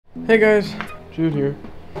Hey guys, Jude here.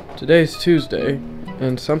 Today's Tuesday,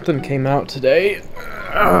 and something came out today.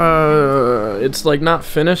 It's like not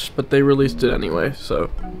finished, but they released it anyway,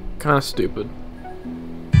 so kind of stupid.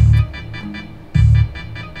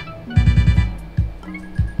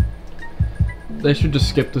 They should just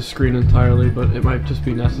skip the screen entirely, but it might just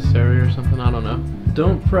be necessary or something, I don't know.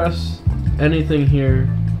 Don't press anything here,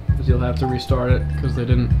 because you'll have to restart it, because they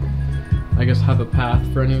didn't, I guess, have a path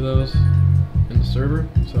for any of those in the server,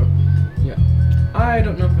 so yeah. I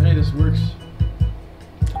don't know if any of this works,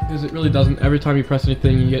 because it really doesn't. Every time you press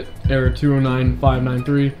anything, you get error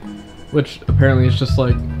 209593, which apparently is just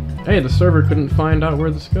like, hey, the server couldn't find out where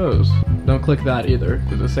this goes. Don't click that either,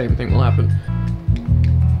 because the same thing will happen.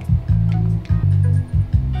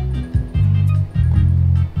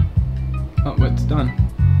 Oh, it's done.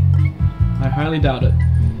 I highly doubt it.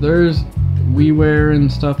 There's WiiWare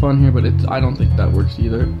and stuff on here, but I don't think that works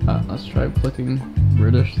either. Let's try clicking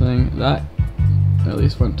British thing. That at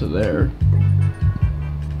least went to there.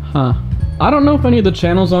 Huh. I don't know if any of the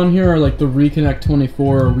channels on here are like the Reconnect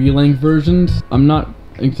 24 or WiiLink versions. I'm not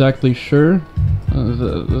exactly sure. Does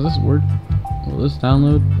this work? Will this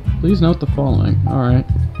download? Please note the following. Alright.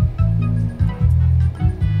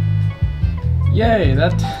 Yay,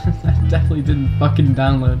 that definitely didn't fucking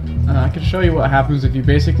download. I can show you what happens if you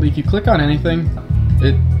click on anything,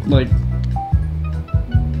 it like,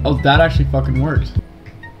 oh, that actually fucking worked.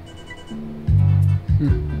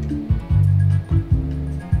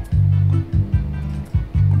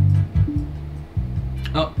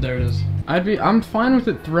 Oh, there it is. I'm fine with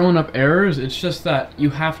it throwing up errors, it's just that you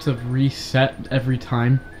have to reset every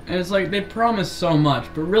time. And it's like, they promise so much,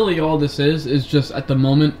 but really all this is just, at the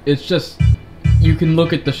moment, it's just, you can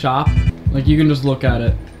look at the shop, like you can just look at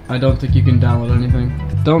it. I don't think you can download anything.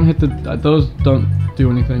 Don't hit the, those don't do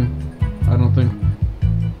anything, I don't think.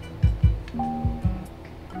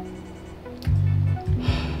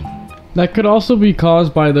 That could also be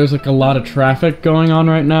caused by there's like a lot of traffic going on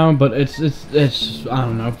right now, but it's just, I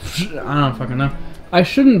don't know, I don't fucking know. I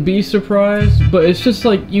shouldn't be surprised, but it's just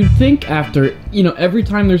like, you'd think after, you know, every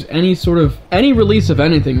time there's any release of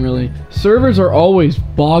anything really, servers are always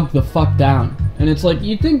bogged the fuck down. And it's like,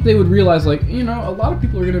 you'd think they would realize, like, you know, a lot of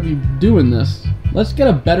people are gonna be doing this. Let's get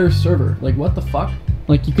a better server. Like, what the fuck?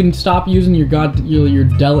 Like, you can stop using your Dell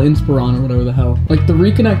Inspiron or whatever the hell. Like, the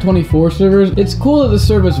Reconnect 24 servers, it's cool that the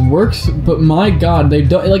service works, but my god, they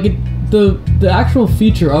don't, like, the actual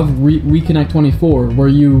feature of Reconnect 24, where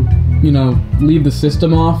you know, leave the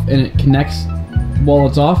system off and it connects while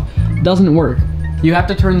it's off, doesn't work. You have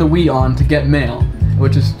to turn the Wii on to get mail,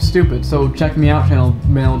 which is stupid. So check me out channel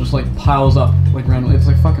mail just like piles up like randomly. It's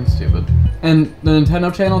like fucking stupid. And the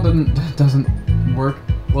Nintendo channel doesn't work.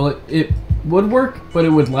 Well, it would work, but it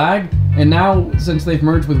would lag. And now since they've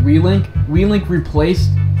merged with WiiLink replaced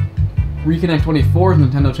Reconnect 24's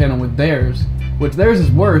Nintendo channel with theirs, which theirs is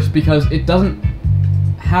worse because it doesn't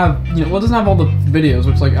have, you know, well, it doesn't have all the videos,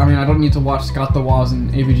 which, like, I mean, I don't need to watch Scott the Woz and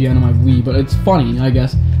AVGN on my Wii, but it's funny, I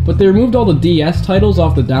guess. But they removed all the DS titles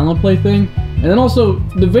off the download play thing, and then also,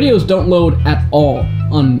 the videos don't load at all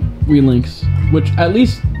on WiiLinks, which at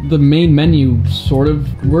least the main menu sort of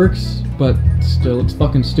works, but still, it's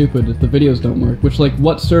fucking stupid if the videos don't work, which, like,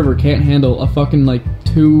 what server can't handle a fucking, like,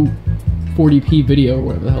 240p video or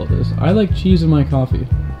whatever the hell it is? I like cheese in my coffee.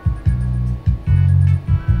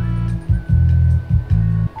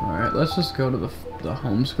 Let's just go to the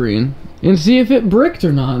home screen and see if it bricked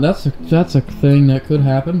or not. That's a thing that could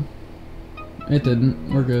happen. It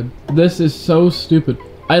didn't. We're good. This is so stupid.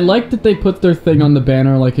 I like that they put their thing on the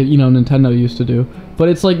banner like it, you know, Nintendo used to do, but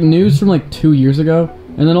it's like news from like 2 years ago,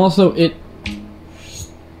 and then also it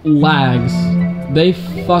lags. They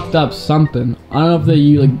fucked up something. I don't know if they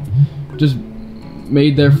like just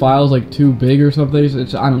made their files like too big or something.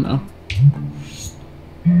 It's, I don't know.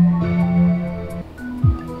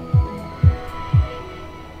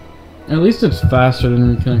 At least it's faster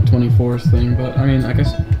than Reconnect 24's thing, but I mean, I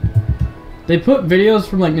guess they put videos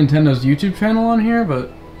from like Nintendo's YouTube channel on here,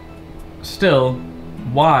 but still,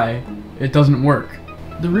 why it doesn't work?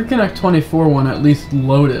 The Reconnect 24 one at least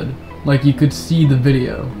loaded, like you could see the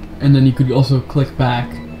video, and then you could also click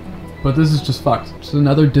back. But this is just fucked. Just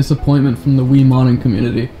another disappointment from the Wii modding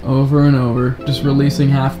community. Over and over, just releasing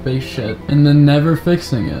half-baked shit, and then never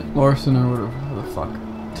fixing it. Larson or whatever the fuck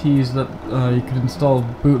teased that you could install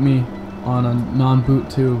BootMe on a non-Boot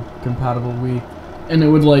 2 compatible Wii, and it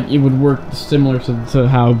would work similar to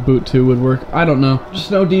how Boot 2 would work. I don't know,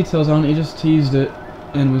 just no details on it. He just teased it,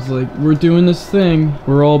 and was like, we're doing this thing,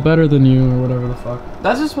 we're all better than you, or whatever the fuck.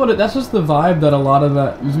 That's just that's just the vibe that a lot of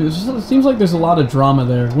that, it seems like there's a lot of drama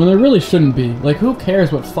there, when there really shouldn't be. Like, who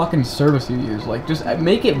cares what fucking service you use? Like, just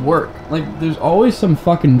make it work. Like, there's always some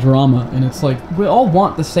fucking drama, and it's like, we all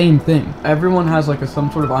want the same thing. Everyone has like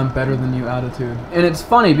some sort of I'm better than you attitude. And it's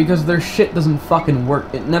funny, because their shit doesn't fucking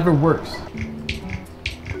work. It never works.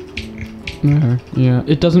 Yeah,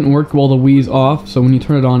 it doesn't work while the Wii's off, so when you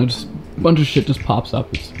turn it on, a bunch of shit just pops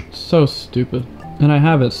up. It's so stupid. And I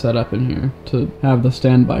have it set up in here to have the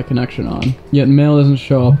standby connection on. Yet mail doesn't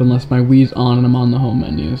show up unless my Wii's on and I'm on the home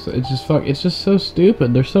menu. So it's just so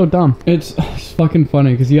stupid. They're so dumb. It's fucking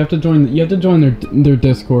funny because you have to join their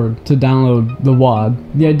Discord to download the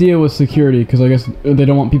WAD. The idea was security, because I guess they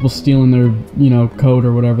don't want people stealing their, you know, code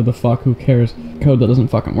or whatever the fuck. Who cares? Code that doesn't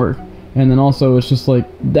fucking work. And then also, it's just like,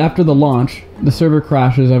 after the launch, the server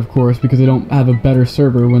crashes, of course, because they don't have a better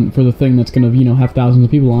server for the thing that's gonna, you know, have thousands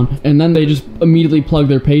of people on. And then they just immediately plug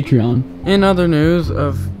their Patreon. In other news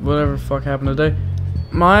of whatever fuck happened today,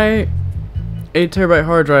 my 8TB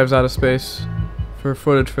hard drive's out of space for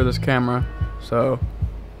footage for this camera. So,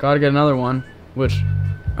 gotta get another one, which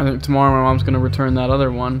I think tomorrow my mom's gonna return that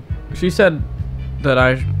other one. She said that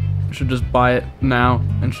I should just buy it now,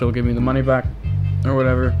 and she'll give me the money back. Or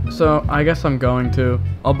whatever. So I guess I'm going to.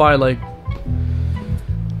 I'll buy like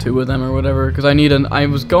 2 of them or whatever, because I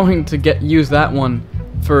was going to use that one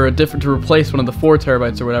for to replace one of the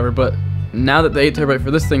 4TB or whatever, but now that the 8TB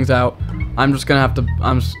for this thing's out, I'm just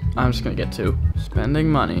gonna get 2.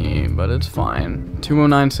 Spending money, but it's fine.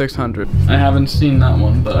 209,600. I haven't seen that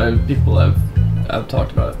one, but people have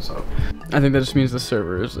talked about it, so I think that just means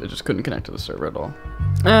it just couldn't connect to the server at all.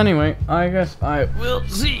 Anyway, I guess I will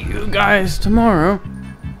see you guys tomorrow.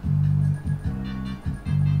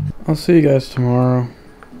 I'll see you guys tomorrow.